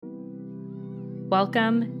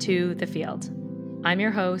Welcome to The Field. I'm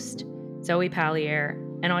your host, Zoe Pallier,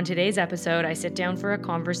 and on today's episode, I sit down for a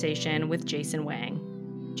conversation with Jason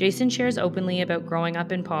Wang. Jason shares openly about growing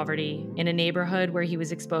up in poverty in a neighborhood where he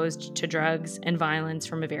was exposed to drugs and violence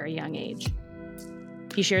from a very young age.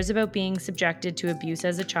 He shares about being subjected to abuse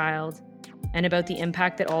as a child and about the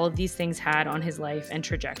impact that all of these things had on his life and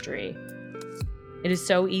trajectory. It is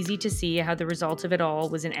so easy to see how the result of it all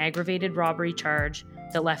was an aggravated robbery charge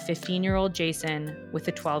that left 15-year-old Jason with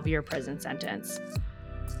a 12-year prison sentence.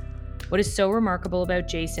 What is so remarkable about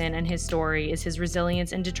Jason and his story is his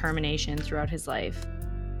resilience and determination throughout his life.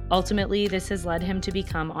 Ultimately, this has led him to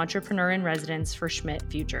become entrepreneur in residence for Schmidt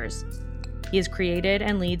Futures. He has created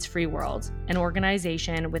and leads Free World, an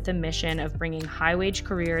organization with the mission of bringing high-wage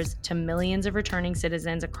careers to millions of returning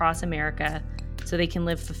citizens across America so they can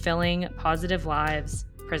live fulfilling, positive lives,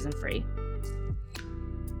 prison-free.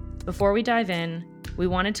 Before we dive in, we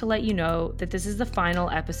wanted to let you know that this is the final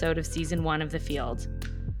episode of Season 1 of The Field.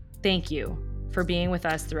 Thank you for being with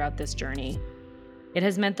us throughout this journey. It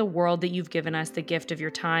has meant the world that you've given us the gift of your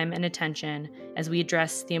time and attention as we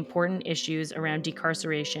address the important issues around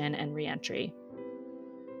decarceration and reentry.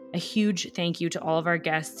 A huge thank you to all of our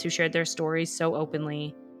guests who shared their stories so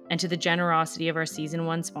openly, and to the generosity of our Season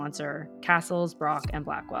 1 sponsor, Castles, Brock, and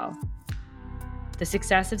Blackwell. The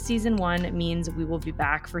success of Season 1 means we will be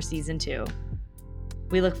back for Season 2.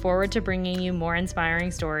 We look forward to bringing you more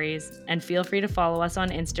inspiring stories, and feel free to follow us on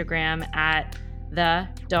Instagram at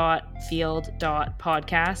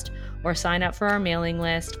the.field.podcast or sign up for our mailing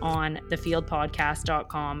list on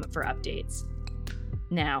thefieldpodcast.com for updates.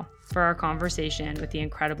 Now, for our conversation with the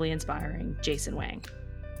incredibly inspiring Jason Wang.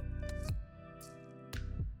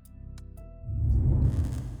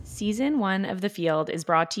 Season 1 of The Field is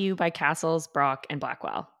brought to you by Castles, Brock, and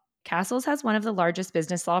Blackwell. Castles has one of the largest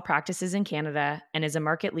business law practices in Canada and is a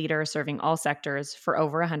market leader serving all sectors for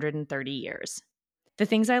over 130 years. The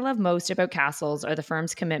things I love most about Castles are the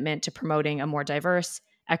firm's commitment to promoting a more diverse,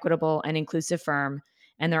 equitable, and inclusive firm,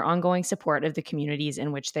 and their ongoing support of the communities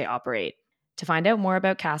in which they operate. To find out more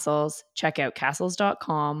about Castles, check out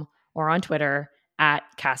castles.com or on Twitter at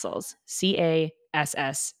Castles,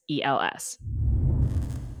 CASSELS.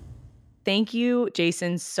 Thank you,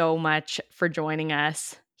 Jason, so much for joining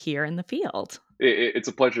us here in The Field. It's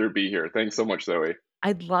a pleasure to be here. Thanks so much, Zoe.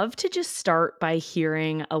 I'd love to just start by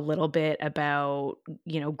hearing a little bit about,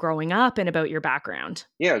 growing up and about your background.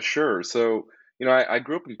 Yeah, sure. So, I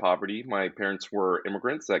grew up in poverty. My parents were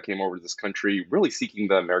immigrants that came over to this country really seeking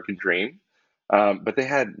the American dream. But they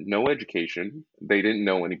had no education. They didn't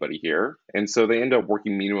know anybody here. And so they ended up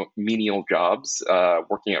working menial jobs,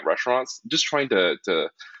 working at restaurants, just trying to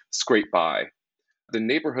scrape by. The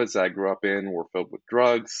neighborhoods that I grew up in were filled with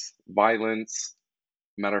drugs, violence.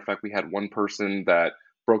 Matter of fact, we had one person that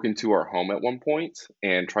broke into our home at one point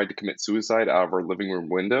and tried to commit suicide out of our living room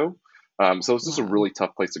window. So it was just a really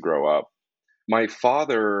tough place to grow up. My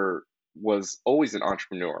father was always an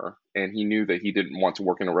entrepreneur, and he knew that he didn't want to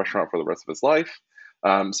work in a restaurant for the rest of his life.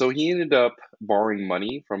 So he ended up borrowing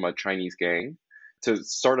money from a Chinese gang to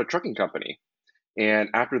start a trucking company. And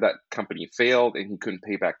after that company failed and he couldn't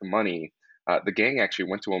pay back the money, the gang actually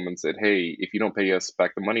went to him and said, "Hey, if you don't pay us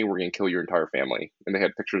back the money, we're going to kill your entire family." And they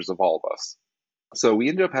had pictures of all of us. So we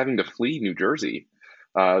ended up having to flee New Jersey.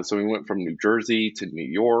 So we went from New Jersey to New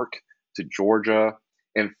York to Georgia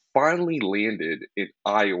and finally landed in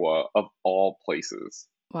Iowa, of all places.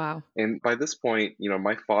 Wow. And by this point,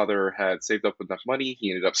 my father had saved up enough money.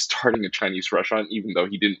 He ended up starting a Chinese restaurant, even though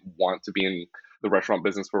he didn't want to be in the restaurant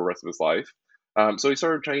business for the rest of his life. So he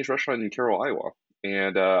started a Chinese restaurant in Carroll, Iowa.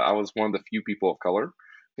 And I was one of the few people of color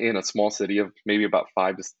in a small city of maybe about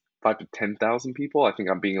 5,000 to 10,000 people. I think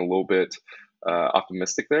I'm being a little bit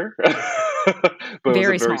optimistic there, but it was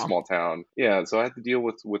a very small town. Yeah, so I had to deal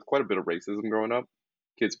with quite a bit of racism growing up.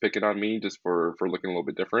 Kids picking on me just for looking a little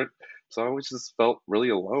bit different. So I always just felt really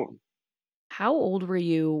alone. How old were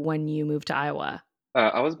you when you moved to Iowa?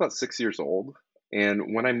 I was about 6 years old.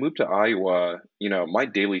 And when I moved to Iowa, my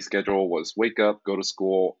daily schedule was wake up, go to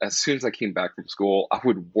school. As soon as I came back from school, I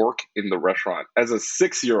would work in the restaurant as a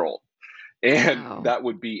 6-year-old. And that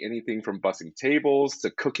would be anything from bussing tables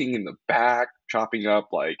to cooking in the back, chopping up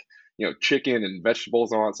chicken and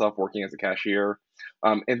vegetables and all that stuff, working as a cashier.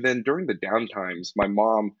 And then during the downtimes, my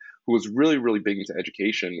mom, who was really, really big into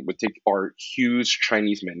education, would take our huge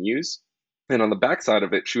Chinese menus. And on the backside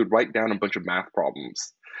of it, she would write down a bunch of math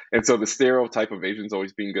problems. And so the stereotype of Asians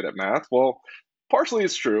always being good at math, well, partially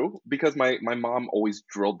it's true because my mom always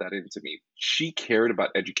drilled that into me. She cared about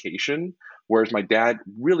education, whereas my dad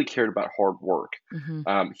really cared about hard work.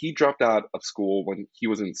 Mm-hmm. He dropped out of school when he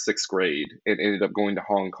was in 6th grade and ended up going to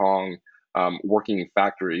Hong Kong working in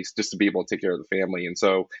factories just to be able to take care of the family. And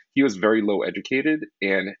so he was very low educated,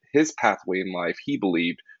 and his pathway in life, he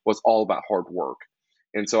believed, was all about hard work.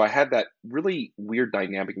 And so I had that really weird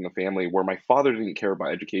dynamic in the family where my father didn't care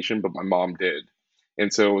about education, but my mom did.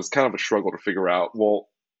 And so it was kind of a struggle to figure out, well,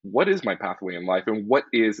 what is my pathway in life and what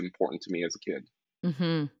is important to me as a kid?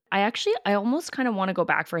 Mhm. I almost kind of want to go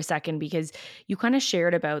back for a second because you kind of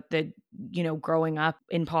shared about growing up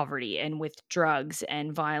in poverty and with drugs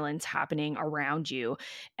and violence happening around you.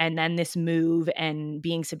 And then this move and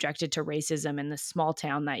being subjected to racism in the small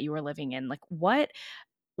town that you were living in. Like, what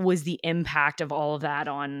was the impact of all of that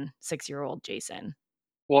on 6-year-old Jason?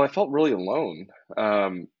 Well, I felt really alone.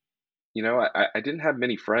 Um, I didn't have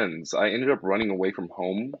many friends. I ended up running away from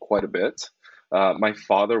home quite a bit. My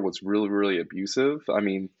father was really, really abusive. I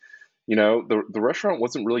mean, the restaurant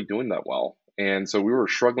wasn't really doing that well. And so we were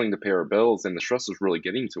struggling to pay our bills, and the stress was really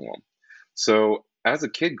getting to him. So as a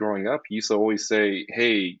kid growing up, he used to always say,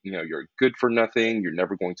 "Hey, you're good for nothing. You're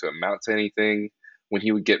never going to amount to anything." When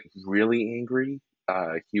he would get really angry,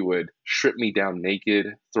 he would strip me down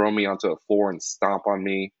naked, throw me onto the floor, and stomp on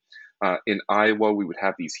me. In Iowa, we would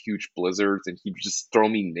have these huge blizzards, and he'd just throw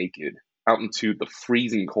me naked out into the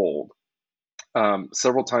freezing cold.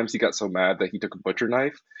 Several times he got so mad that he took a butcher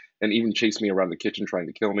knife and even chased me around the kitchen trying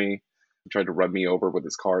to kill me. He tried to run me over with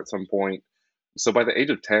his car at some point. So by the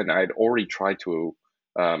age of 10, I had already tried to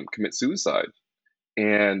commit suicide.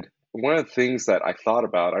 And one of the things that I thought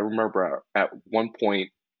about, I remember at one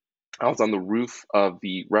point I was on the roof of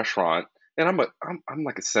the restaurant, and I'm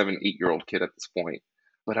like a 7, 8 year old kid at this point,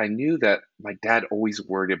 but I knew that my dad always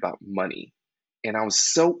worried about money, and I was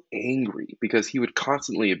so angry because he would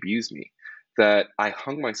constantly abuse me that I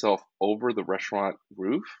hung myself over the restaurant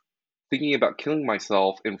roof, thinking about killing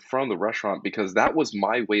myself in front of the restaurant because that was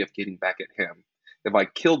my way of getting back at him. If I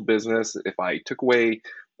killed business, if I took away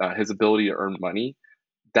his ability to earn money,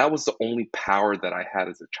 that was the only power that I had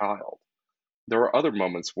as a child. There were other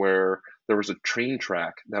moments where there was a train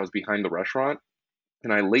track that was behind the restaurant,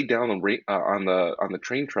 and I laid down on the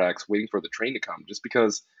train tracks waiting for the train to come, just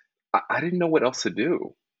because I didn't know what else to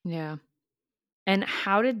do. Yeah. And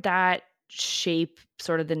how did that shape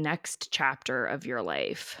sort of the next chapter of your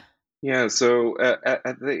life? Yeah, so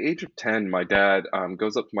at the age of 10, my dad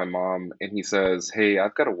goes up to my mom and he says, "Hey,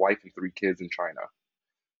 I've got a wife and 3 kids in China."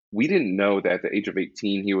 We didn't know that at the age of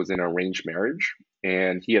 18, he was in an arranged marriage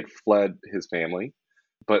and he had fled his family.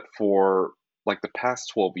 But for like the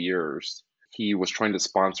past 12 years, he was trying to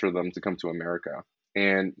sponsor them to come to America.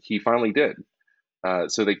 And he finally did.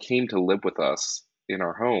 So they came to live with us in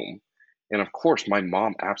our home. And of course, my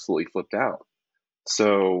mom absolutely flipped out.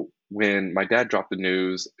 So when my dad dropped the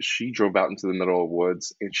news, she drove out into the middle of the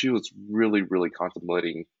woods and she was really, really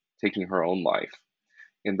contemplating taking her own life.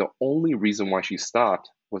 And the only reason why she stopped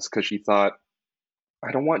was because she thought,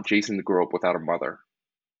 I don't want Jason to grow up without a mother.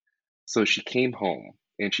 So she came home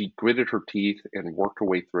and she gritted her teeth and worked her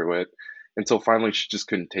way through it until finally she just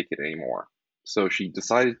couldn't take it anymore. So she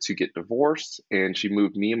decided to get divorced and she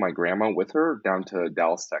moved me and my grandma with her down to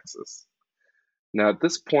Dallas, Texas. Now, at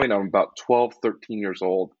this point, I'm about 12, 13 years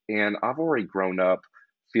old, and I've already grown up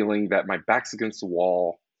feeling that my back's against the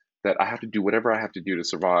wall, that I have to do whatever I have to do to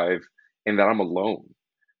survive, and that I'm alone.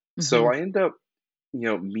 So Mhm. I end up,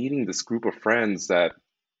 meeting this group of friends that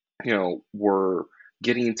were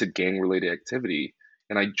getting into gang related activity.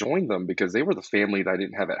 And I joined them because they were the family that I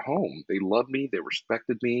didn't have at home. They loved me, they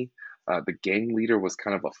respected me. The gang leader was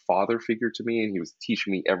kind of a father figure to me, and he was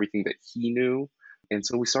teaching me everything that he knew. And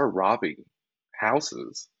so we started robbing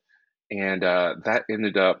houses. And that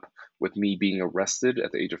ended up with me being arrested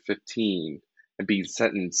at the age of 15 and being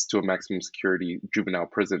sentenced to a maximum security juvenile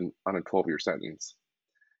prison on a 12-year sentence.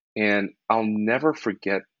 And I'll never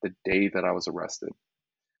forget the day that I was arrested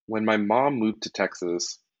when my mom moved to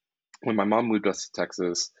Texas, when my mom moved us to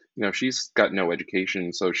Texas, she's got no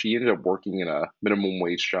education. So she ended up working in a minimum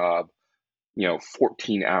wage job,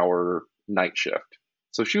 14-hour night shift.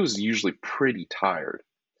 So she was usually pretty tired.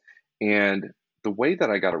 And the way that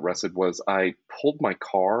I got arrested was I pulled my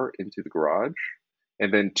car into the garage,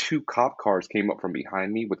 and then 2 cop cars came up from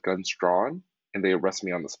behind me with guns drawn, and they arrested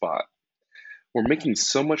me on the spot. We're making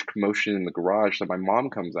so much commotion in the garage that my mom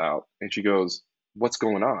comes out and she goes, "What's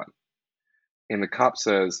going on?" And the cop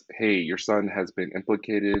says, "Hey, your son has been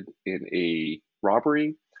implicated in a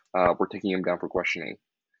robbery. We're taking him down for questioning."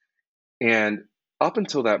 And up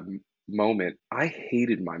until that moment, I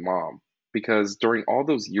hated my mom because during all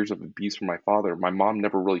those years of abuse from my father, my mom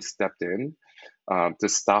never really stepped in to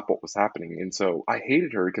stop what was happening. And so I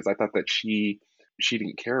hated her because I thought that she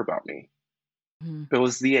didn't care about me. Mhm. But it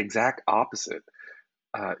was the exact opposite.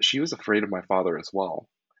 She was afraid of my father as well.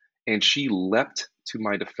 And she leapt to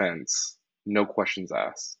my defense, no questions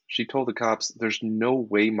asked. She told the cops, "There's no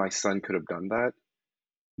way my son could have done that.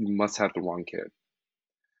 You must have the wrong kid."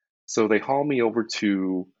 So they haul me over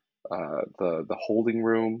to the holding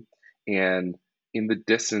room, and in the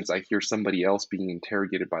distance, I hear somebody else being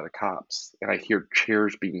interrogated by the cops, and I hear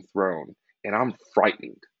chairs being thrown, and I'm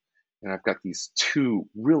frightened. And I've got these two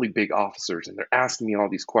really big officers, and they're asking me all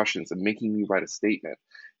these questions and making me write a statement.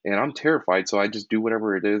 And I'm terrified, so I just do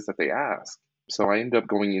whatever it is that they ask. So I end up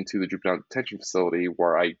going into the juvenile detention facility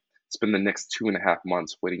where I spend the next 2.5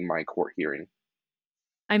 months waiting my court hearing.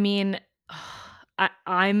 I mean,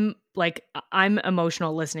 I'm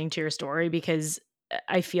emotional listening to your story because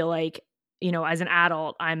I feel like, as an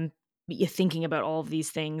adult, I'm thinking about all of these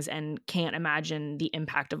things and can't imagine the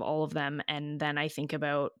impact of all of them. And then I think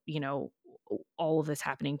about, all of this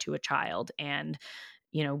happening to a child and,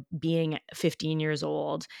 being 15 years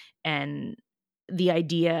old and the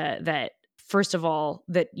idea that, first of all,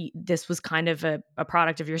 that this was kind of a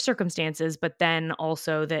product of your circumstances, but then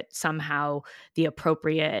also that somehow the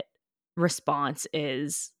appropriate response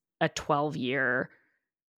is a 12-year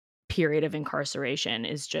period of incarceration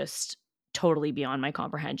is just totally beyond my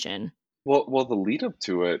comprehension. Well, the lead up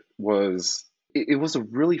to it was it was a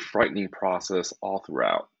really frightening process all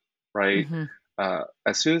throughout, right? Mhm.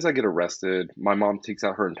 As soon as I get arrested, my mom takes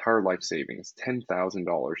out her entire life savings,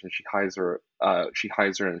 $10,000, and she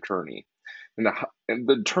hires her an attorney, and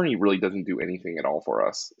the attorney really doesn't do anything at all for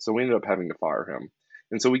us. So we ended up having to fire him,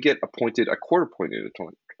 and so we get appointed a court appointed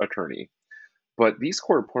attorney. But these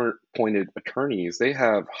court-appointed attorneys, they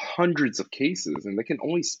have hundreds of cases, and they can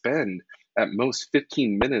only spend at most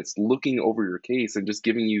 15 minutes looking over your case and just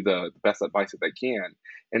giving you the best advice that they can.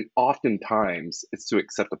 And oftentimes, it's to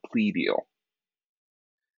accept a plea deal.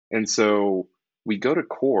 And so we go to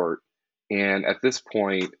court, and at this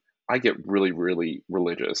point, I get really, really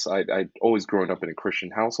religious. I'd always grown up in a Christian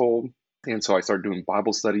household. And so I started doing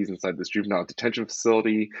Bible studies inside this juvenile detention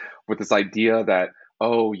facility with this idea that,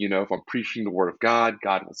 oh, if I'm preaching the word of God,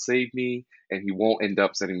 God will save me and he won't end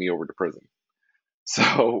up sending me over to prison.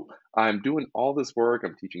 So I'm doing all this work,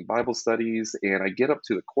 I'm teaching Bible studies, and I get up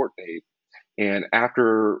to the court date. And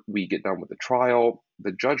after we get done with the trial,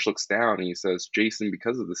 the judge looks down and he says, "Jason,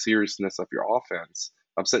 because of the seriousness of your offense,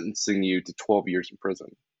 I'm sentencing you to 12 years in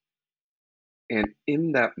prison." And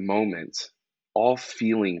in that moment, all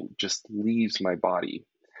feeling just leaves my body.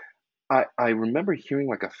 I remember hearing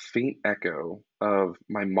like a faint echo of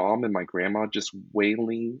my mom and my grandma just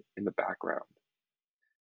wailing in the background.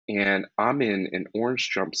 And I'm in an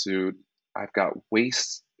orange jumpsuit. I've got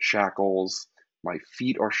waist shackles, my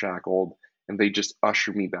feet are shackled, and they just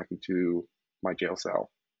usher me back into my jail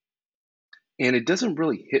cell. And it doesn't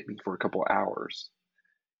really hit me for a couple hours.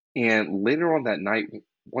 And later on that night,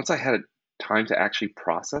 once I had time to actually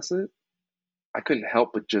process it, I couldn't help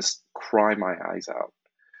but just cry my eyes out.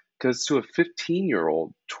 Because to a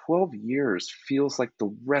 15-year-old, 12 years feels like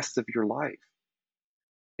the rest of your life.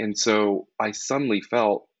 And so I suddenly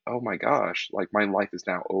felt, oh my gosh, like my life is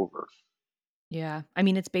now over. Yeah. I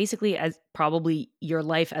mean, it's basically as probably your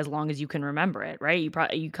life as long as you can remember it, right?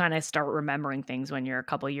 You kind of start remembering things when you're a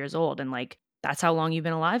couple years old and like that's how long you've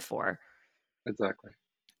been alive for. Exactly.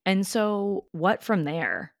 And so what from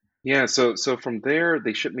there? Yeah, so from there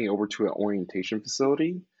they shipped me over to an orientation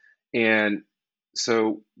facility. And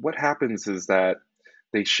so what happens is that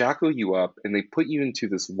they shackle you up and they put you into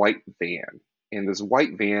this white van. And this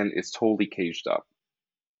white van is totally caged up.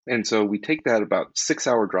 And so we take that about 6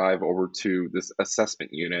 hour drive over to this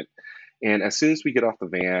assessment unit. And as soon as we get off the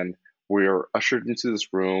van, we're ushered into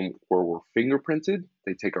this room where we're fingerprinted.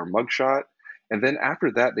 They take our mugshot. And then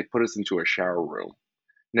after that, they put us into a shower room.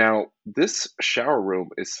 Now, this shower room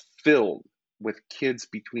is filled with kids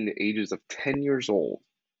between the ages of 10 years old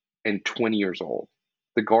and 20 years old.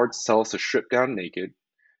 The guards tell us to strip down naked.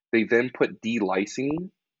 They then put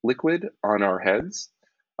de-licing liquid on our heads,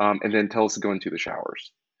 and then tell us to go into the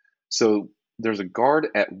showers. So there's a guard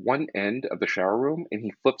at one end of the shower room, and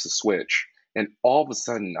he flips a switch, and all of a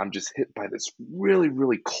sudden, I'm just hit by this really,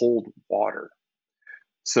 really cold water.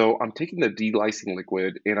 So I'm taking the de-licing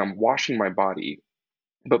liquid and I'm washing my body.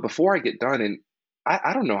 But before I get done, and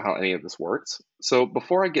I don't know how any of this works. So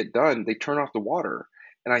before I get done, they turn off the water,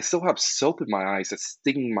 and I still have soap in my eyes that's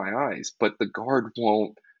stinging my eyes, but the guard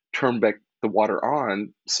won't turn back the water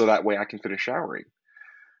on so that way I can finish showering.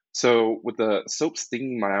 So with the soap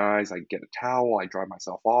stinging my eyes, I get a towel, I dry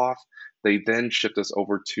myself off. They then shift us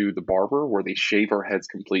over to the barber where they shave our heads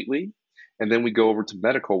completely. And then we go over to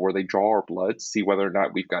medical where they draw our blood to see whether or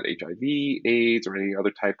not we've got HIV, AIDS, or any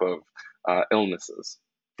other type of illnesses.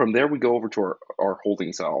 From there, we go over to our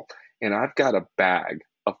holding cell, and I've got a bag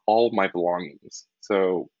of all of my belongings.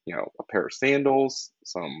 So, a pair of sandals,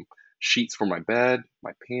 some sheets for my bed,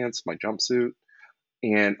 my pants, my jumpsuit.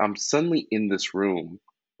 And I'm suddenly in this room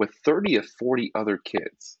with 30 to 40 other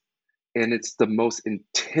kids. And it's the most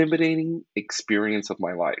intimidating experience of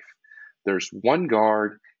my life. There's one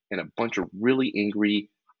guard and a bunch of really angry,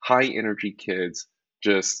 high energy kids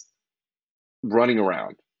just running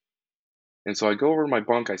around. And so I go over to my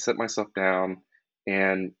bunk, I set myself down,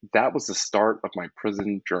 and that was the start of my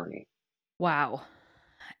prison journey. Wow.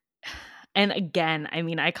 And again, I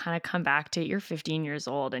mean, I kind of come back to you're 15 years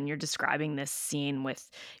old and you're describing this scene with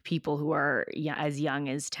people who are as young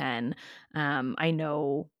as 10. I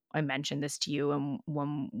know I mentioned this to you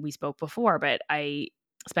when we spoke before, but I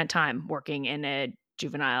spent time working in a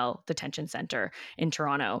juvenile detention center in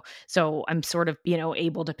Toronto. So I'm sort of,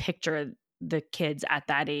 able to picture the kids at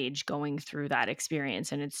that age going through that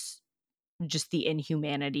experience. And it's just the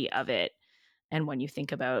inhumanity of it. And when you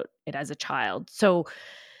think about it as a child. So,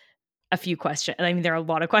 a few questions. I mean, there are a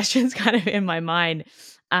lot of questions kind of in my mind.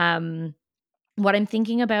 Um, what I'm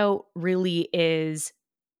thinking about really is,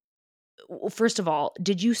 first of all,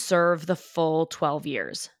 did you serve the full 12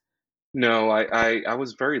 years? No, I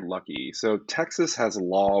was very lucky. So Texas has a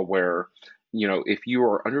law where, if you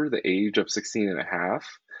are under the age of 16 and a half,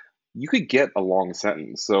 you could get a long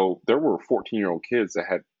sentence. So there were 14-year-old kids that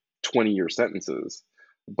had 20-year sentences.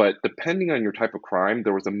 But depending on your type of crime,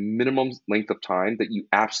 there was a minimum length of time that you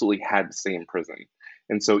absolutely had to stay in prison.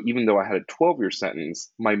 And so even though I had a 12-year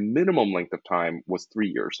sentence, my minimum length of time was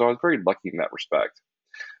 3 years. So I was very lucky in that respect.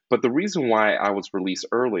 But the reason why I was released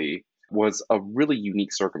early was a really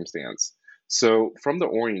unique circumstance. So, from the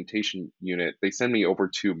orientation unit, they send me over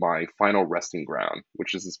to my final resting ground,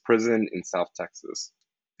 which is this prison in South Texas.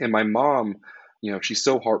 And my mom, she's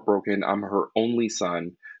so heartbroken. I'm her only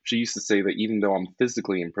son. She used to say that even though I'm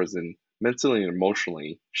physically in prison, mentally and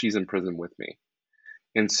emotionally, she's in prison with me.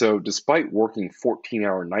 And so, despite working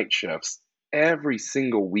 14-hour night shifts, every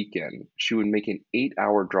single weekend, she would make an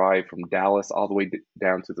 8-hour drive from Dallas all the way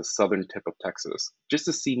down to the southern tip of Texas just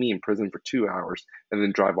to see me in prison for 2 hours and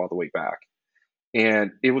then drive all the way back.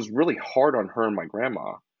 And it was really hard on her and my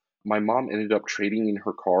grandma. My mom ended up trading in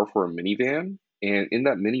her car for a minivan. And in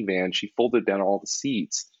that minivan, she folded down all the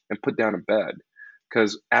seats and put down a bed.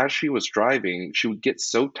 Because as she was driving, she would get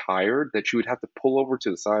so tired that she would have to pull over to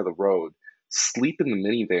the side of the road, sleep in the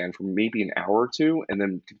minivan for maybe an hour or two, and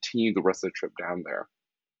then continue the rest of the trip down there.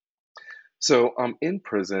 So I'm in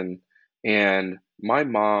prison, and my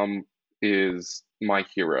mom is my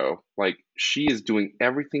hero. Like, she is doing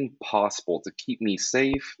everything possible to keep me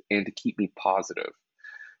safe and to keep me positive.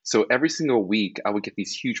 So every single week, I would get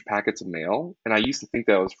these huge packets of mail, and I used to think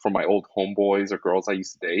that was from my old homeboys or girls I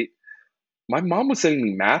used to date. My mom was sending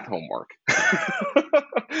me math homework,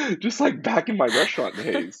 just like back in my restaurant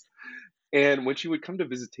days. And when she would come to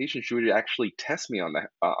visitation, she would actually test me on the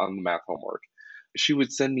math homework. She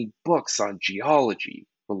would send me books on geology,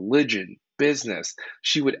 religion, business.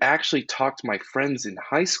 She would actually talk to my friends in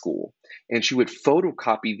high school, and she would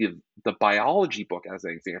photocopy the biology book as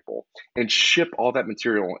an example and ship all that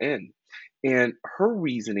material in. And her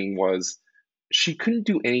reasoning was she couldn't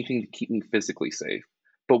do anything to keep me physically safe.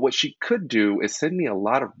 But what she could do is send me a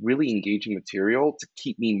lot of really engaging material to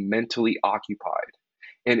keep me mentally occupied.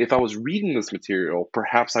 And if I was reading this material,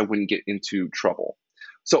 perhaps I wouldn't get into trouble.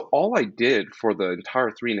 So all I did for the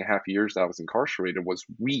entire 3.5 years that I was incarcerated was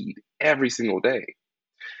read every single day.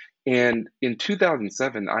 And in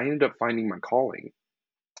 2007, I ended up finding my calling.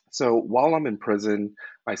 So while I'm in prison,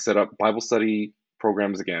 I set up Bible study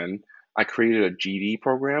programs again. I created a GD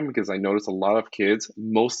program because I noticed a lot of kids,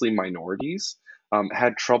 mostly minorities,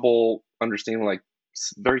 had trouble understanding like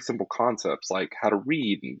very simple concepts like how to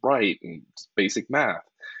read and write and just basic math.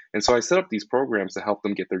 And so I set up these programs to help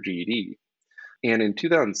them get their GED. And in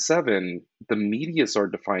 2007, the media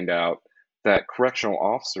started to find out that correctional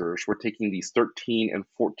officers were taking these 13 and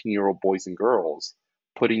 14-year-old boys and girls,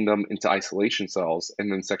 putting them into isolation cells,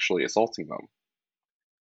 and then sexually assaulting them.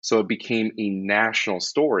 So it became a national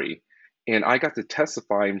story. And I got to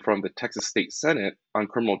testify in front of the Texas State Senate on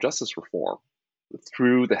criminal justice reform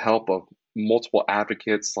through the help of multiple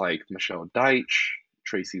advocates like Michelle Deitch,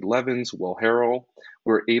 Tracy Levins, Will Harrell.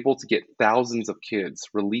 We were able to get thousands of kids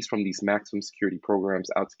released from these maximum security programs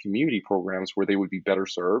out to community programs where they would be better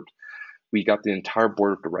served. We got the entire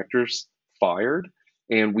board of directors fired,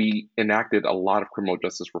 and we enacted a lot of criminal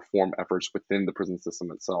justice reform efforts within the prison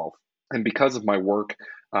system itself. And because of my work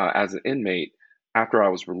as an inmate, after I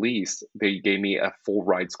was released, they gave me a full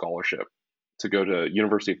ride scholarship to go to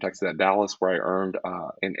University of Texas at Dallas, where I earned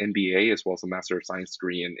an MBA as well as a Master of Science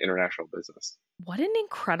degree in international business. What an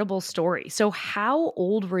incredible story. So, how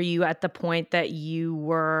old were you at the point that you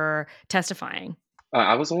were testifying?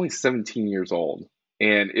 I was only 17 years old,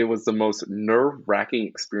 and it was the most nerve-wracking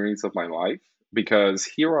experience of my life because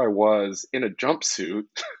here I was in a jumpsuit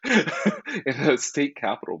in a state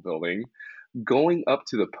capitol building, going up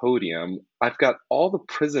to the podium. I've got all the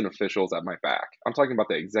prison officials at my back. I'm talking about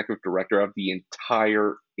the executive director of the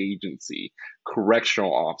entire agency,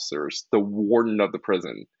 correctional officers, the warden of the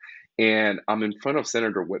prison. And I'm in front of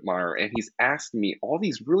Senator Whitmire, and he's asking me all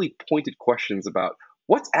these really pointed questions about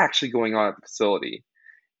what's actually going on at the facility.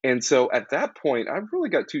 And so at that point, I've really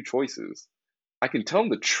got two choices. I can tell him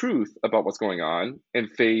the truth about what's going on and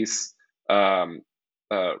face, um,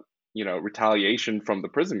 uh, retaliation from the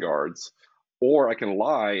prison guards, or I can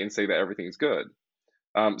lie and say that everything's good.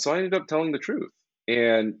 So I ended up telling the truth,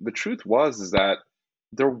 and the truth was is that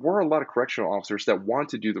there were a lot of correctional officers that want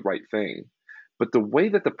to do the right thing, but the way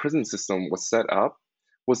that the prison system was set up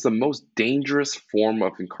was the most dangerous form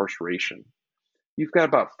of incarceration. You've got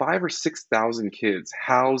about 5 or 6 thousand kids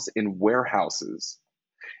housed in warehouses,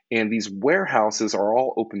 and these warehouses are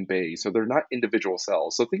all open bay, so they're not individual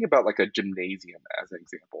cells. So think about like a gymnasium as an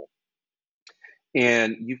example.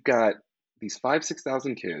 And you've got these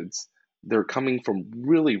 6,000 kids. They're coming from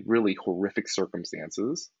really, really horrific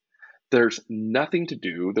circumstances. There's nothing to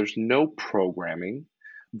do, there's no programming.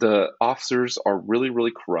 The officers are really,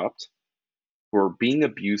 really corrupt. We're being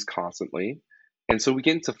abused constantly. And so we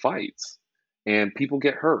get into fights, and people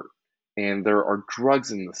get hurt, and there are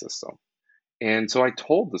drugs in the system. And so I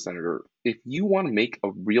told the senator, if you want to make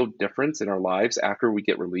a real difference in our lives after we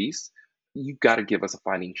get released, you've got to give us a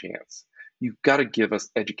fighting chance. You've got to give us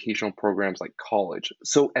educational programs like college.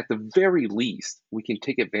 So at the very least, we can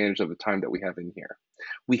take advantage of the time that we have in here.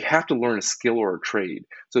 We have to learn a skill or a trade.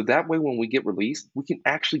 So that way, when we get released, we can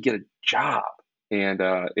actually get a job. And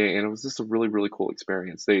it was just a really, really cool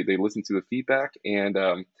experience. They listened to the feedback, and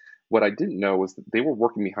what I didn't know was that they were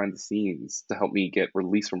working behind the scenes to help me get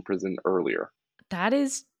released from prison earlier. That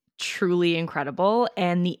is truly incredible.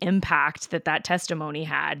 And the impact that that testimony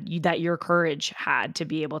had, that your courage had to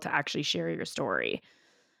be able to actually share your story.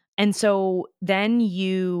 And so then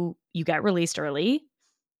you get released early.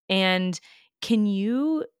 And can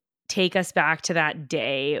you take us back to that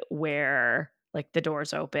day where like the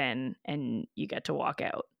doors open and you get to walk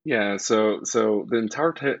out? Yeah, so the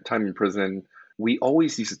entire time in prison, we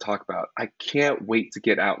always used to talk about, I can't wait to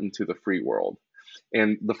get out into the free world.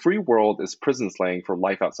 And the free world is prison slang for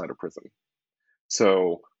life outside of prison.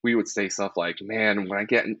 So we would say stuff like, man, when I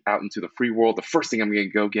get out into the free world, the first thing I'm going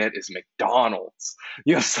to go get is McDonald's,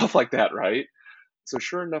 stuff like that, right? So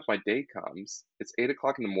sure enough, my day comes. It's 8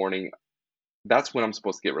 o'clock in the morning. That's when I'm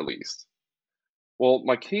supposed to get released. Well,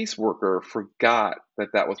 my caseworker forgot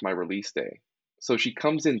that that was my release day. So she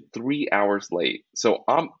comes in 3 hours late. So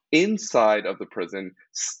I'm inside of the prison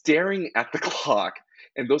staring at the clock,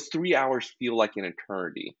 and those 3 hours feel like an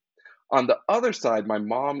eternity. On the other side, my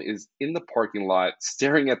mom is in the parking lot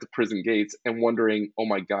staring at the prison gates and wondering, oh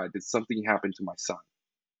my God, did something happen to my son?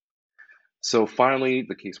 So finally,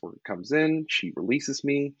 the caseworker comes in, she releases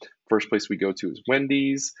me. First place we go to is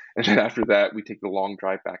Wendy's. And then after that, we take the long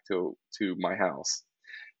drive back to my house.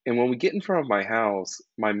 And when we get in front of my house,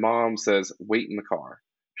 my mom says, wait in the car.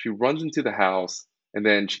 She runs into the house, and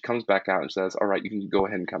then she comes back out and says, all right, you can go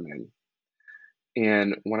ahead and come in.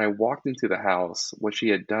 And when I walked into the house, what she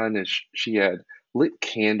had done is she had lit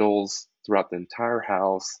candles throughout the entire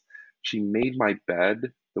house. She made my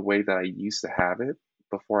bed the way that I used to have it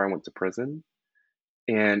before I went to prison.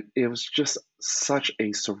 And it was just such a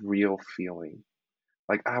surreal feeling.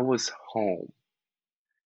 Like I was home.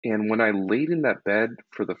 And when I laid in that bed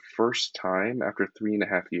for the first time after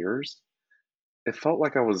 3.5 years, it felt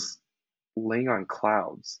like I was laying on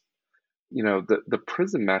clouds. The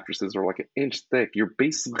prison mattresses are like an inch thick. You're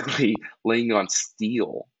basically laying on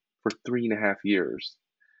steel for 3.5 years.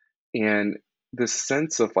 And this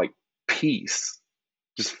sense of like peace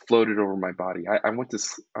just floated over my body. I went to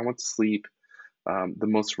sleep the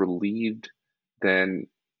most relieved than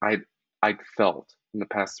I'd I'd felt in the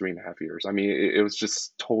past 3.5 years. I mean, it was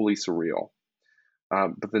just totally surreal.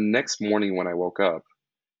 But the next morning when I woke up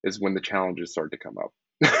is when the challenges started to come up.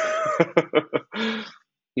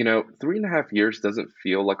 3.5 years doesn't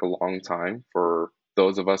feel like a long time for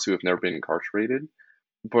those of us who have never been incarcerated,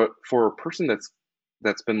 but for a person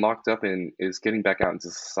that's been locked up and is getting back out into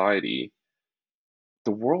society,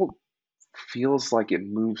 the world feels like it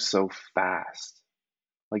moves so fast.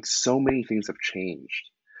 Like so many things have changed.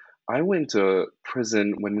 I went to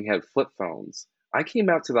prison when we had flip phones. I came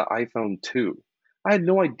out to the iPhone 2. I had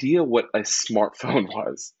no idea what a smartphone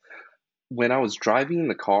was. When I was driving in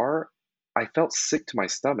the car, I felt sick to my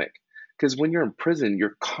stomach because when you're in prison,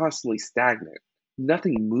 you're constantly stagnant.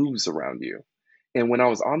 Nothing moves around you. And when I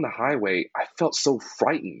was on the highway, I felt so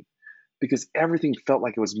frightened because everything felt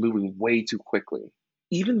like it was moving way too quickly.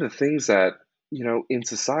 Even the things that, in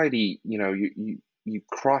society, you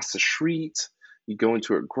cross the street, you go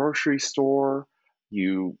into a grocery store,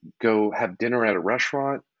 you go have dinner at a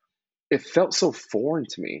restaurant, it felt so foreign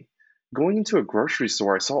to me. Going into a grocery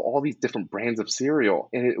store, I saw all these different brands of cereal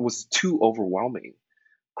and it was too overwhelming.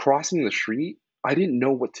 Crossing the street, I didn't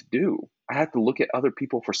know what to do. I had to look at other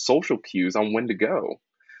people for social cues on when to go.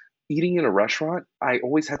 Eating in a restaurant, I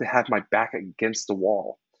always had to have my back against the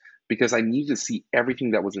wall because I needed to see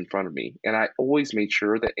everything that was in front of me. And I always made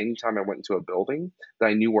sure that anytime I went into a building, that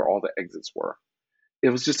I knew where all the exits were. It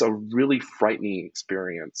was just a really frightening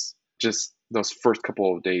experience, just those first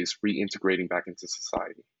couple of days reintegrating back into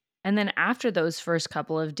society. And then after those first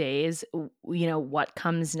couple of days, what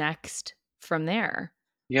comes next from there?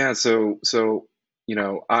 Yeah, I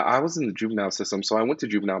was in the juvenile system, so I went to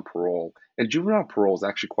juvenile parole, and juvenile parole is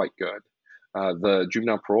actually quite good. The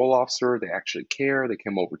juvenile parole officer, they actually care. They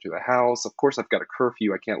come over to the house. Of course, I've got a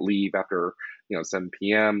curfew. I can't leave after 7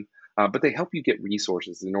 p.m. But they help you get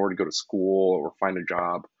resources in order to go to school or find a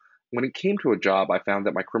job. When it came to a job, I found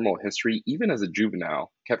that my criminal history, even as a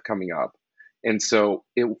juvenile, kept coming up, and so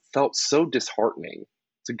it felt so disheartening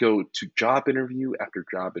to go to job interview after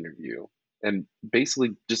job interview and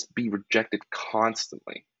basically just be rejected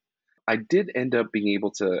constantly. I did end up being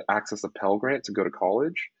able to access a Pell Grant to go to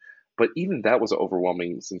college, but even that was an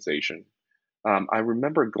overwhelming sensation. I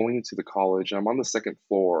remember going into the college, and I'm on the second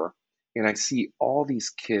floor, and I see all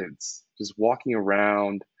these kids just walking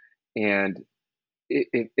around, and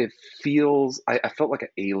it feels, I felt like an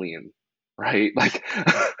alien, right? Like,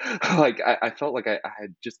 I felt like I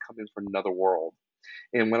had just come in from another world.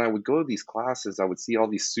 And when I would go to these classes, I would see all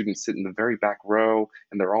these students sit in the very back row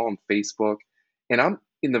and they're all on Facebook. And I'm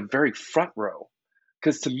in the very front row.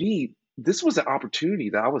 Because to me, this was an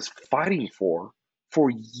opportunity that I was fighting for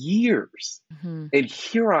years. Mhm. And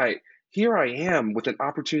here I am with an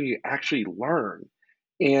opportunity to actually learn.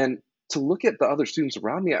 And to look at the other students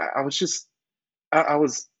around me, I was just I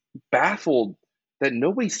was baffled that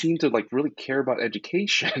nobody seemed to like really care about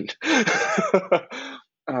education.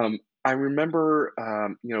 I remember,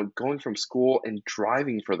 going from school and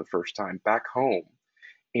driving for the first time back home,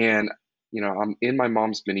 and I'm in my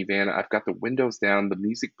mom's minivan. I've got the windows down, the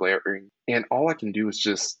music blaring, and all I can do is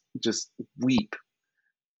just weep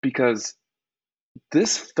because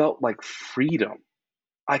this felt like freedom.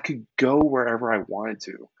 I could go wherever I wanted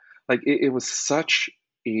to. Like it was such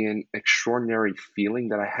an extraordinary feeling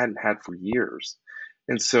that I hadn't had for years.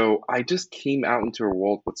 And so I just came out into a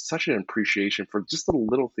world with such an appreciation for just the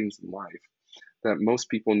little things in life that most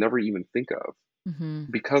people never even think of.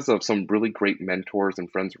 Mhm. Because of some really great mentors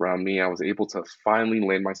and friends around me, I was able to finally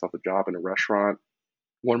land myself a job in a restaurant.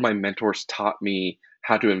 One of my mentors taught me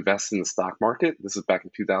how to invest in the stock market. This is back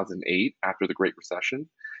in 2008 after the Great Recession.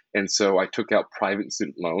 And so I took out private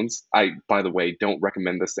student loans. I, by the way, don't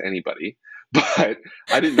recommend this to anybody, but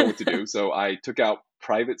I didn't know what to do. So I took out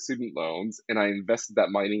private student loans and I invested that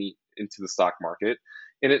money into the stock market.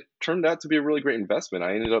 And it turned out to be a really great investment.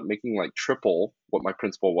 I ended up making like triple what my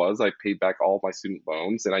principal was. I paid back all of my student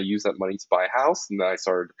loans and I used that money to buy a house. And then I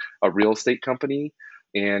started a real estate company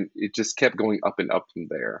and it just kept going up and up from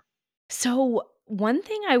there. So, one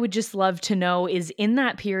thing I would just love to know is in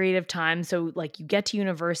that period of time, so like you get to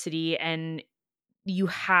university and you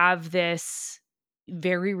have this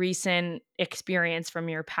very recent experience from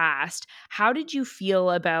your past. How did you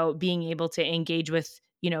feel about being able to engage with,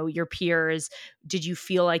 your peers? Did you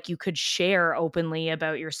feel like you could share openly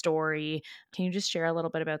about your story? Can you just share a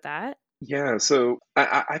little bit about that? Yeah, so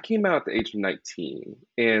I came out at the age of 19.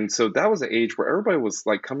 And so that was the age where everybody was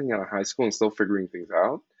like coming out of high school and still figuring things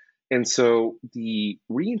out. And so the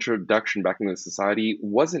reintroduction back into society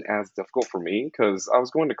wasn't as difficult for me because I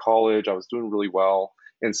was going to college, I was doing really well.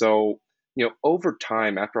 And so, over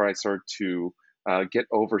time, after I started to get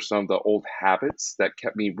over some of the old habits that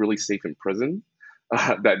kept me really safe in prison,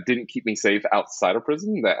 that didn't keep me safe outside of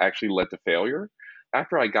prison, that actually led to failure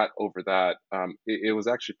after I got over that, it was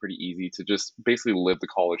actually pretty easy to just basically live the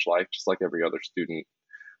college life just like every other student.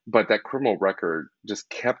 But that criminal record just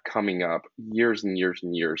kept coming up years and years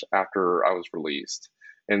and years after I was released.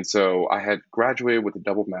 And so I had graduated with a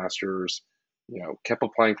double master's, kept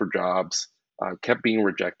applying for jobs, kept being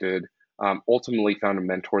rejected, ultimately found a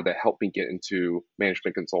mentor that helped me get into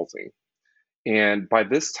management consulting. And by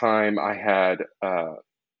this time, I had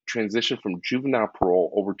transition from juvenile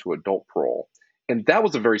parole over to adult parole. And that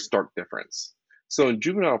was a very stark difference. So in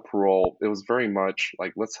juvenile parole, it was very much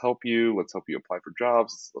like, let's help you apply for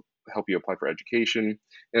jobs, let's help you apply for education.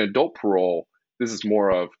 In adult parole, this is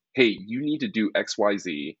more of, hey, you need to do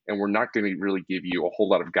XYZ, and we're not going to really give you a whole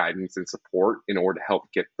lot of guidance and support in order to help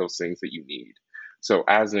get those things that you need. So,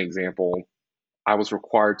 as an example, I was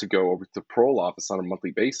required to go over to the parole office on a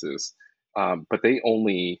monthly basis, but they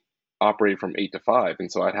only operate from 8 to 5,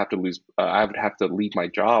 and so I would have to leave my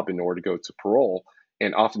job in order to go to parole,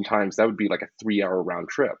 and oftentimes that would be like a 3 hour round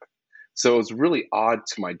trip. So it was really odd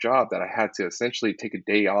to my job that I had to essentially take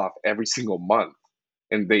a day off every single month,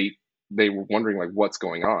 and they were wondering like what's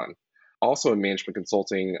going on. Also in management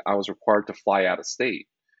consulting, I was required to fly out of state,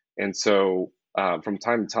 and so from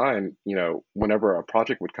time to time, whenever a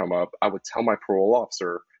project would come up, I would tell my parole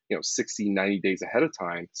officer, 60, 90 days ahead of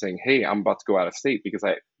time, saying, hey, I'm about to go out of state because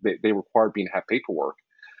they required me to have paperwork.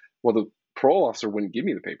 Well, the parole officer wouldn't give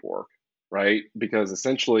me the paperwork, right? Because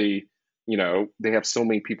essentially, they have so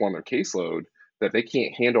many people on their caseload that they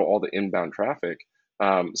can't handle all the inbound traffic.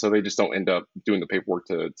 So they just don't end up doing the paperwork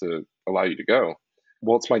to allow you to go.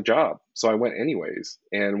 Well, it's my job. So I went anyways.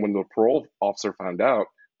 And when the parole officer found out,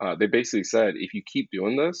 they basically said, if you keep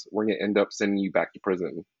doing this, we're going to end up sending you back to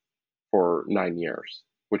prison for 9 years,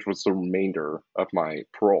 which was the remainder of my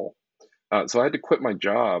parole. So I had to quit my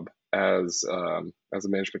job as a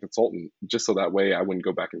management consultant just so that way I wouldn't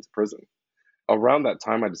go back into prison. Around that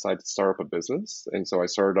time, I decided to start up a business, and so I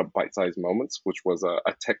started up Bite Size Moments, which was a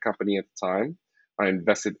tech company at the time. I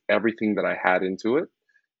invested everything that I had into it,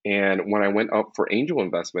 and when I went up for angel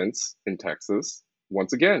investments in Texas,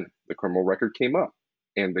 once again the criminal record came up,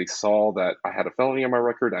 and they saw that I had a felony on my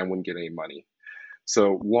record. I wouldn't get any money.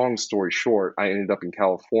 So, long story short, I ended up in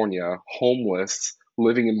California, homeless,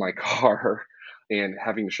 living in my car, and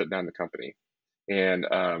having to shut down the company. And,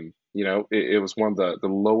 it was one of the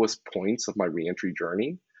lowest points of my reentry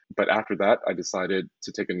journey. But after that, I decided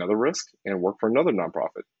to take another risk and work for another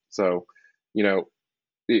nonprofit. So, you know,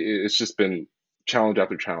 it's just been challenge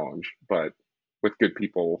after challenge, but with good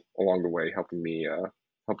people along the way helping me,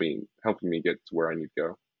 helping me get to where I need to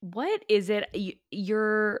go. What is it?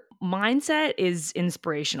 Your mindset is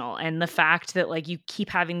inspirational. And the fact that, like, you keep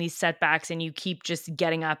having these setbacks and you keep just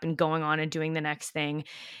getting up and going on and doing the next thing.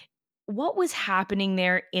 What was happening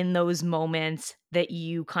there in those moments that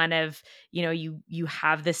you kind of, you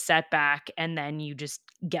have this setback and then you just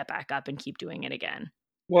get back up and keep doing it again?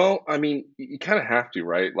 Well, I mean, you kind of have to,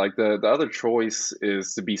 right? Like the other choice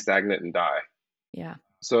is to be stagnant and die. Yeah.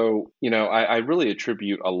 So, I really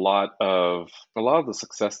attribute a lot of the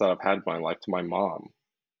success that I've had in my life to my mom,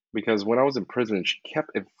 because when I was in prison, she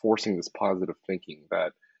kept enforcing this positive thinking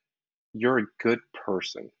that you're a good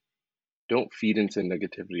person. Don't feed into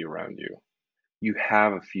negativity around you. You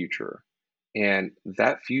have a future, and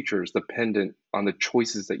that future is dependent on the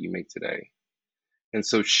choices that you make today. And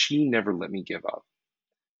so she never let me give up.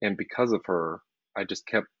 And because of her, I just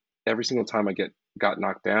kept every single time got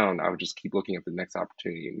knocked down, I would just keep looking at the next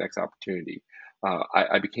opportunity, next opportunity.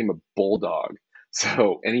 I became a bulldog.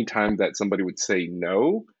 So anytime that somebody would say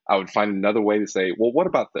no, I would find another way to say, well, what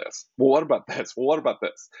about this? Well, what about this? Well, what about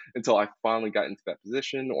this? Until I finally got into that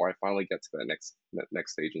position, or I finally get to that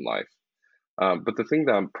next stage in life. But the thing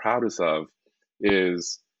that I'm proudest of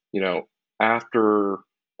is, after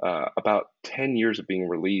about 10 years of being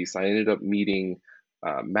released, I ended up meeting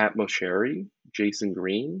Matt Mosheri, Jason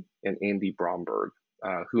Green, and Andy Bromberg,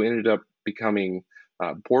 who ended up becoming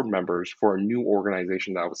board members for a new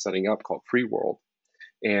organization that I was setting up called Free World.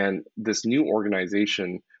 And this new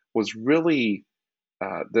organization was really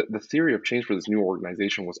the theory of change for this new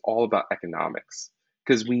organization was all about economics,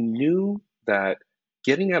 because we knew that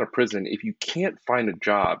getting out of prison, if you can't find a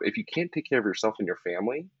job, if you can't take care of yourself and your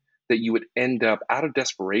family, that you would end up out of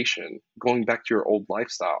desperation going back to your old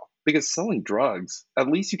lifestyle. Because selling drugs, at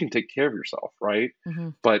least you can take care of yourself, right?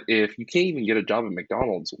 Mhm. But if you can't even get a job at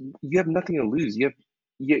McDonald's, you have nothing to lose. You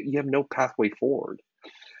have no pathway forward.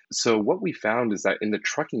 So what we found is that in the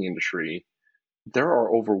trucking industry, there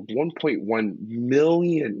are over 1.1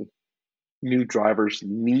 million new drivers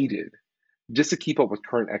needed just to keep up with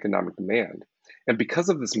current economic demand. And because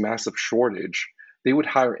of this massive shortage, they would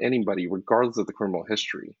hire anybody regardless of the criminal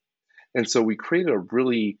history. And so we created a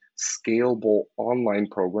really scalable online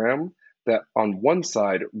program that, on one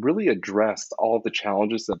side, really addressed all of the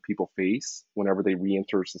challenges that people face whenever they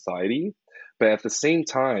re-enter society. But at the same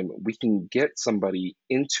time, we can get somebody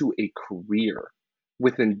into a career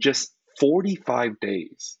within just 45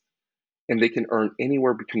 days, and they can earn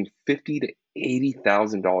anywhere between $50,000 to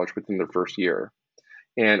 $80,000 within their first year.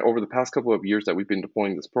 And over the past couple of years that we've been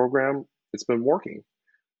deploying this program, it's been working.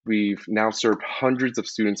 We've now served hundreds of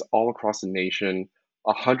students all across the nation,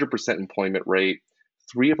 100% employment rate.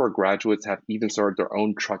 Three of our graduates have even started their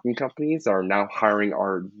own trucking companies that are now hiring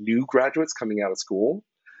our new graduates coming out of school.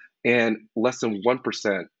 And less than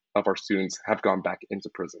 1% of our students have gone back into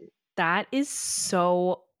prison. That is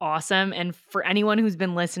so awesome. And for anyone who's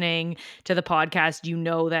been listening to the podcast, you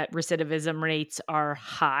know that recidivism rates are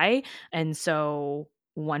high. And so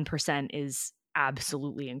 1% is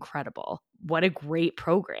absolutely incredible. What a great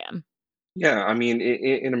program. Yeah, I mean,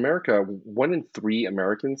 in America, 1 in 3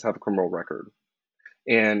 Americans have a criminal record.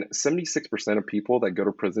 And 76% of people that go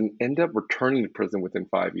to prison end up returning to prison within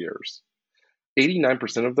 5 years.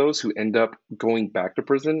 89% of those who end up going back to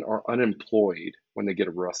prison are unemployed when they get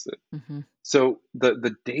arrested. Hmm. So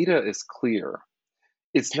the data is clear.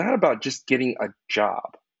 It's not about just getting a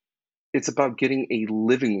job, it's about getting a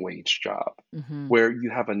living wage job Hmm. where you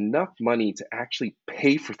have enough money to actually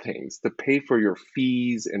pay for things, to pay for your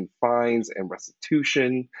fees and fines and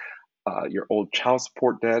restitution, your old child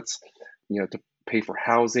support debts, to pay for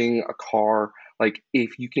housing, a car. Like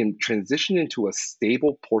if you can transition into a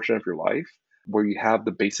stable portion of your life where you have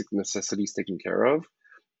the basic necessities taken care of,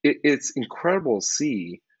 it's incredible to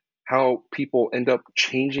see how people end up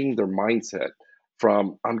changing their mindset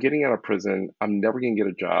from I'm getting out of prison, I'm never going to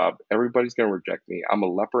get a job, everybody's going to reject me, I'm a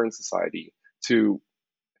leper in society, to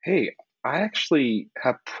hey, I actually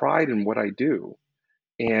have pride in what I do,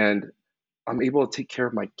 and I'm able to take care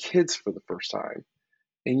of my kids for the first time.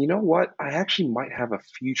 And you know what? I actually might have a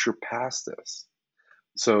future past this.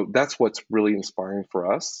 So that's what's really inspiring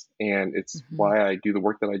for us. And it's Hmm. why I do the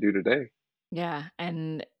work that I do today. Yeah,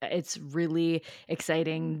 and it's really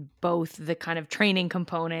exciting, both the kind of training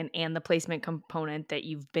component and the placement component, that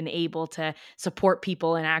you've been able to support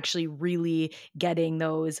people and actually really getting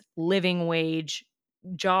those living wage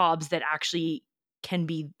jobs that actually can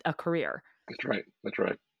be a career. That's right. That's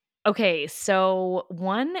right. Okay, so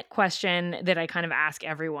one question that I kind of ask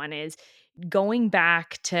everyone is, going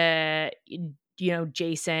back to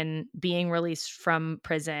Jason being released from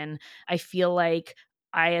prison, I feel like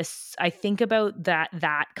I think about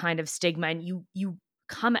that kind of stigma, and you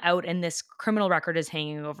come out and this criminal record is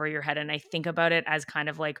hanging over your head, and I think about it as kind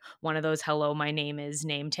of like one of those hello my name is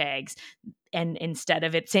name tags, and instead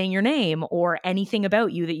of it saying your name or anything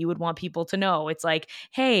about you that you would want people to know, it's like,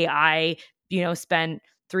 hey, I spent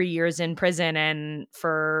 3 years in prison and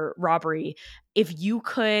for robbery. If you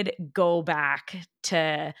could go back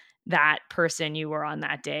to that person you were on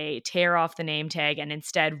that day, tear off the name tag and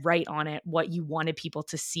instead write on it what you wanted people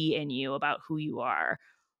to see in you about who you are,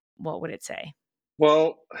 what would it say?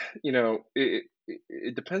 Well,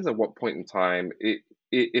 it depends on what point in time. If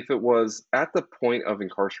it was at the point of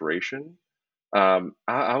incarceration,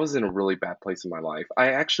 I was in a really bad place in my life.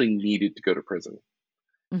 I actually needed to go to prison.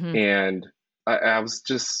 Mhm. And I was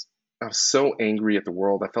so angry at the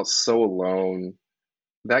world. I felt so alone.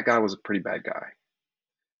 That guy was a pretty bad guy.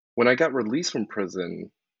 When I got released from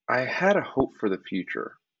prison, I had a hope for the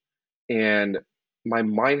future. And my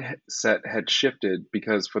mindset had shifted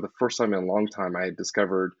because for the first time in a long time, I had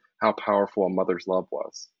discovered how powerful a mother's love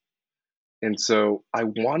was. And so I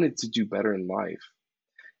wanted to do better in life.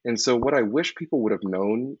 And so, what I wish people would have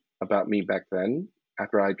known about me back then,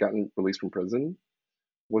 after I had gotten released from prison,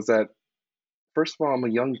 was that first of all, I'm a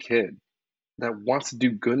young kid that wants to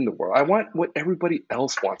do good in the world. I want what everybody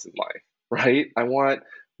else wants in life, right? I want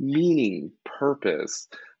meaning, purpose.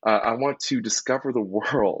 I want to discover the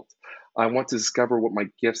world. I want to discover what my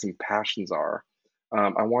gifts and passions are.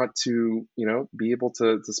 I want to, be able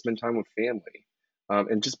to spend time with family,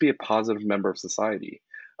 and just be a positive member of society.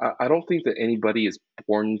 I don't think that anybody is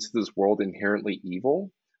born into this world inherently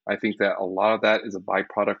evil. I think that a lot of that is a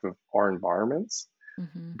byproduct of our environments.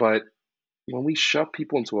 Mhm. But when we shove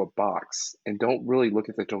people into a box and don't really look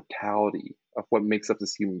at the totality of what makes up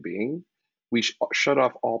this human being, we shut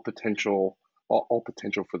off all potential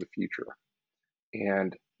for the future.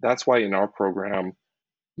 And that's why in our program,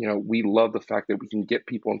 we love the fact that we can get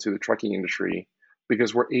people into the trucking industry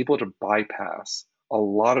because we're able to bypass a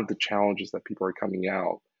lot of the challenges that people are coming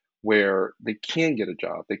out where they can get a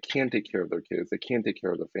job, they can take care of their kids, they can take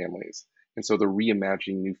care of their families. And so they're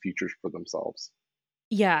reimagining new futures for themselves.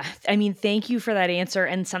 Yeah, I mean, thank you for that answer,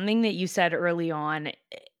 and something that you said early on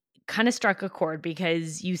kind of struck a chord,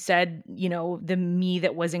 because you said, the me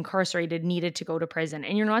that was incarcerated needed to go to prison.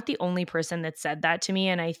 And you're not the only person that said that to me.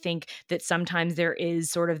 And I think that sometimes there is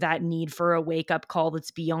sort of that need for a wake up call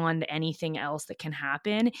that's beyond anything else that can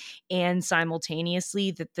happen. And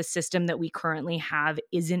simultaneously, that the system that we currently have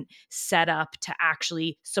isn't set up to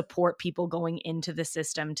actually support people going into the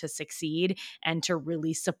system to succeed and to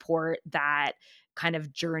really support that kind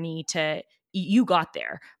of journey to you got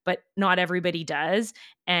there, but not everybody does.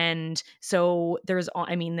 And so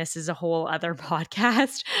this is a whole other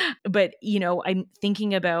podcast, but I'm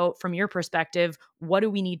thinking about, from your perspective, what do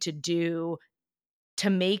we need to do to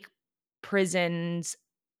make prisons,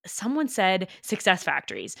 someone said, success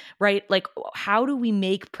factories, right? Like, how do we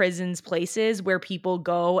make prisons places where people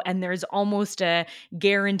go and there's almost a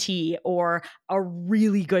guarantee or a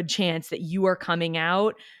really good chance that you are coming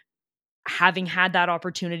out having had that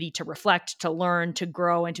opportunity to reflect, to learn, to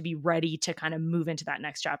grow, and to be ready to kind of move into that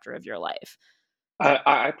next chapter of your life?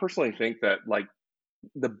 I personally think that like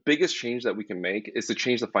the biggest change that we can make is to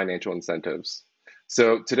change the financial incentives.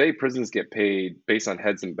 So today, prisons get paid based on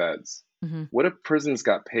heads and beds. Mhm. What if prisons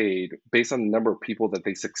got paid based on the number of people that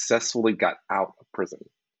they successfully got out of prison,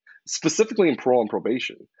 specifically in parole and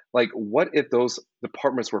probation? Like, what if those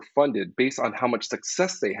departments were funded based on how much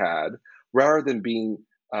success they had rather than being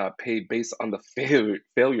paid based on the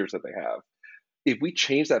failures that they have? If we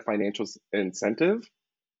change that financial incentive,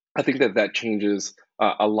 I think that that changes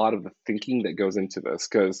a lot of the thinking that goes into this,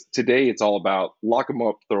 because today it's all about lock them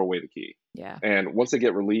up, throw away the key. Yeah. And once they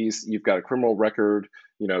get released, you've got a criminal record.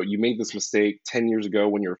 You know, you made this mistake 10 years ago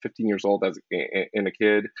when you were 15 years old and a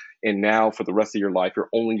kid. And now for the rest of your life, you're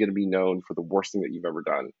only going to be known for the worst thing that you've ever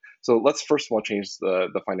done. So let's first of all change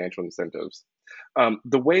the financial incentives.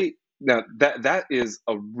 The way now that is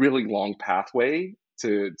a really long pathway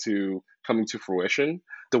to coming to fruition.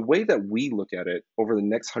 The way that we look at it over the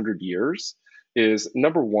next 100 years is,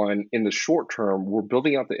 number one, in the short term, we're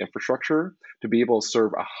building out the infrastructure to be able to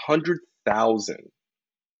serve 100,000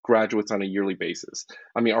 graduates on a yearly basis.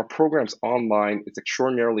 I mean, our program's online, it's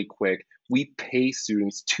extraordinarily quick. We pay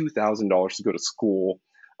students $2,000 to go to school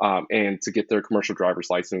and to get their commercial driver's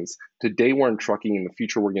license. Today, we're in trucking. In the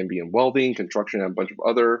future, we're going to be in welding, construction, and a bunch of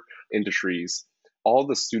other industries. All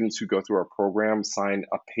the students who go through our program sign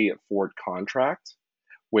a pay it forward contract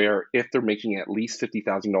where if they're making at least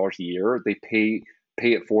 $50,000 a year, they pay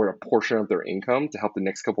it forward a portion of their income to help the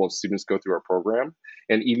next couple of students go through our program.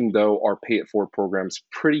 And even though our pay it forward program is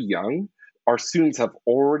pretty young, our students have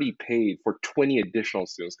already paid for 20 additional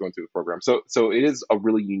students going through the program. So it is a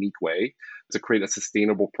really unique way to create a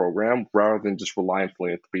sustainable program rather than just rely on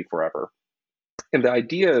philanthropy forever. And the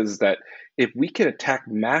idea is that if we can attack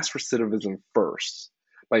mass recidivism first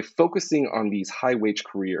by focusing on these high wage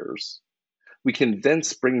careers, we can then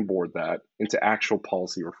springboard that into actual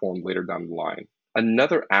policy reform later down the line.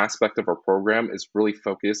 Another aspect of our program is really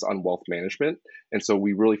focused on wealth management. And so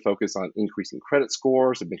we really focus on increasing credit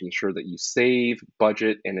scores and making sure that you save,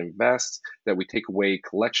 budget, and invest, that we take away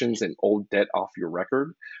collections and old debt off your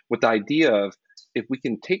record, with the idea of if we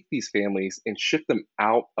can take these families and shift them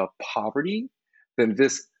out of poverty, then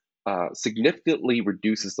this significantly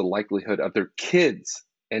reduces the likelihood of their kids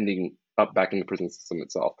ending up back in the prison system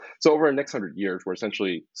itself. So over the next 100 years, we're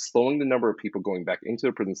essentially slowing the number of people going back into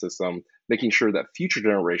the prison system, making sure that future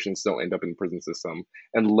generations don't end up in the prison system,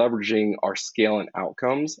 and leveraging our scale and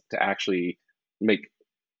outcomes to actually make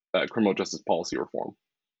criminal justice policy reform.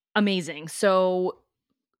 Amazing. So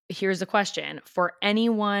here's a question for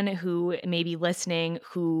anyone who may be listening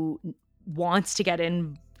who wants to get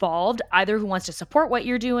involved, either who wants to support what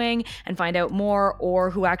you're doing and find out more,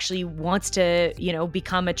 or who actually wants to,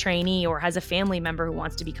 become a trainee, or has a family member who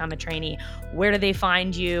wants to become a trainee. Where do they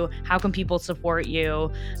find you? How can people support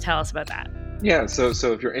you? Tell us about that. Yeah, so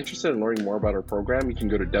if you're interested in learning more about our program, you can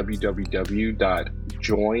go to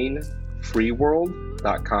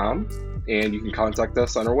www.joinfreeworld.com and you can contact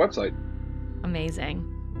us on our website. Amazing.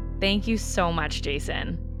 Thank you so much,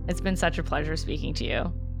 Jason. It's been such a pleasure speaking to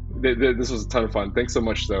you. This was a ton of fun. Thanks so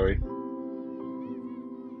much, Zoe.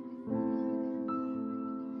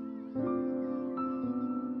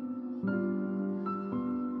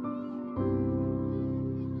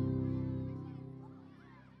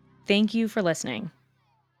 Thank you for listening.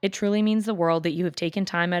 It truly means the world that you have taken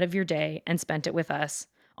time out of your day and spent it with us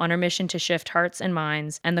on our mission to shift hearts and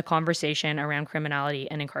minds and the conversation around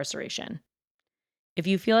criminality and incarceration. If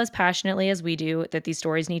you feel as passionately as we do that these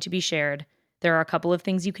stories need to be shared, there are a couple of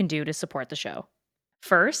things you can do to support the show.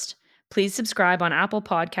 First, please subscribe on Apple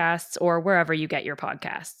Podcasts or wherever you get your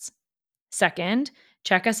podcasts. Second,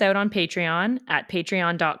 check us out on Patreon at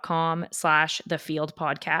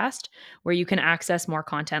patreon.com/thefieldpodcast, where you can access more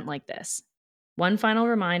content like this. One final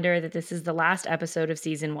reminder that this is the last episode of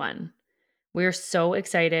Season 1. We're so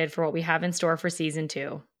excited for what we have in store for Season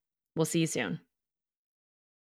 2. We'll see you soon.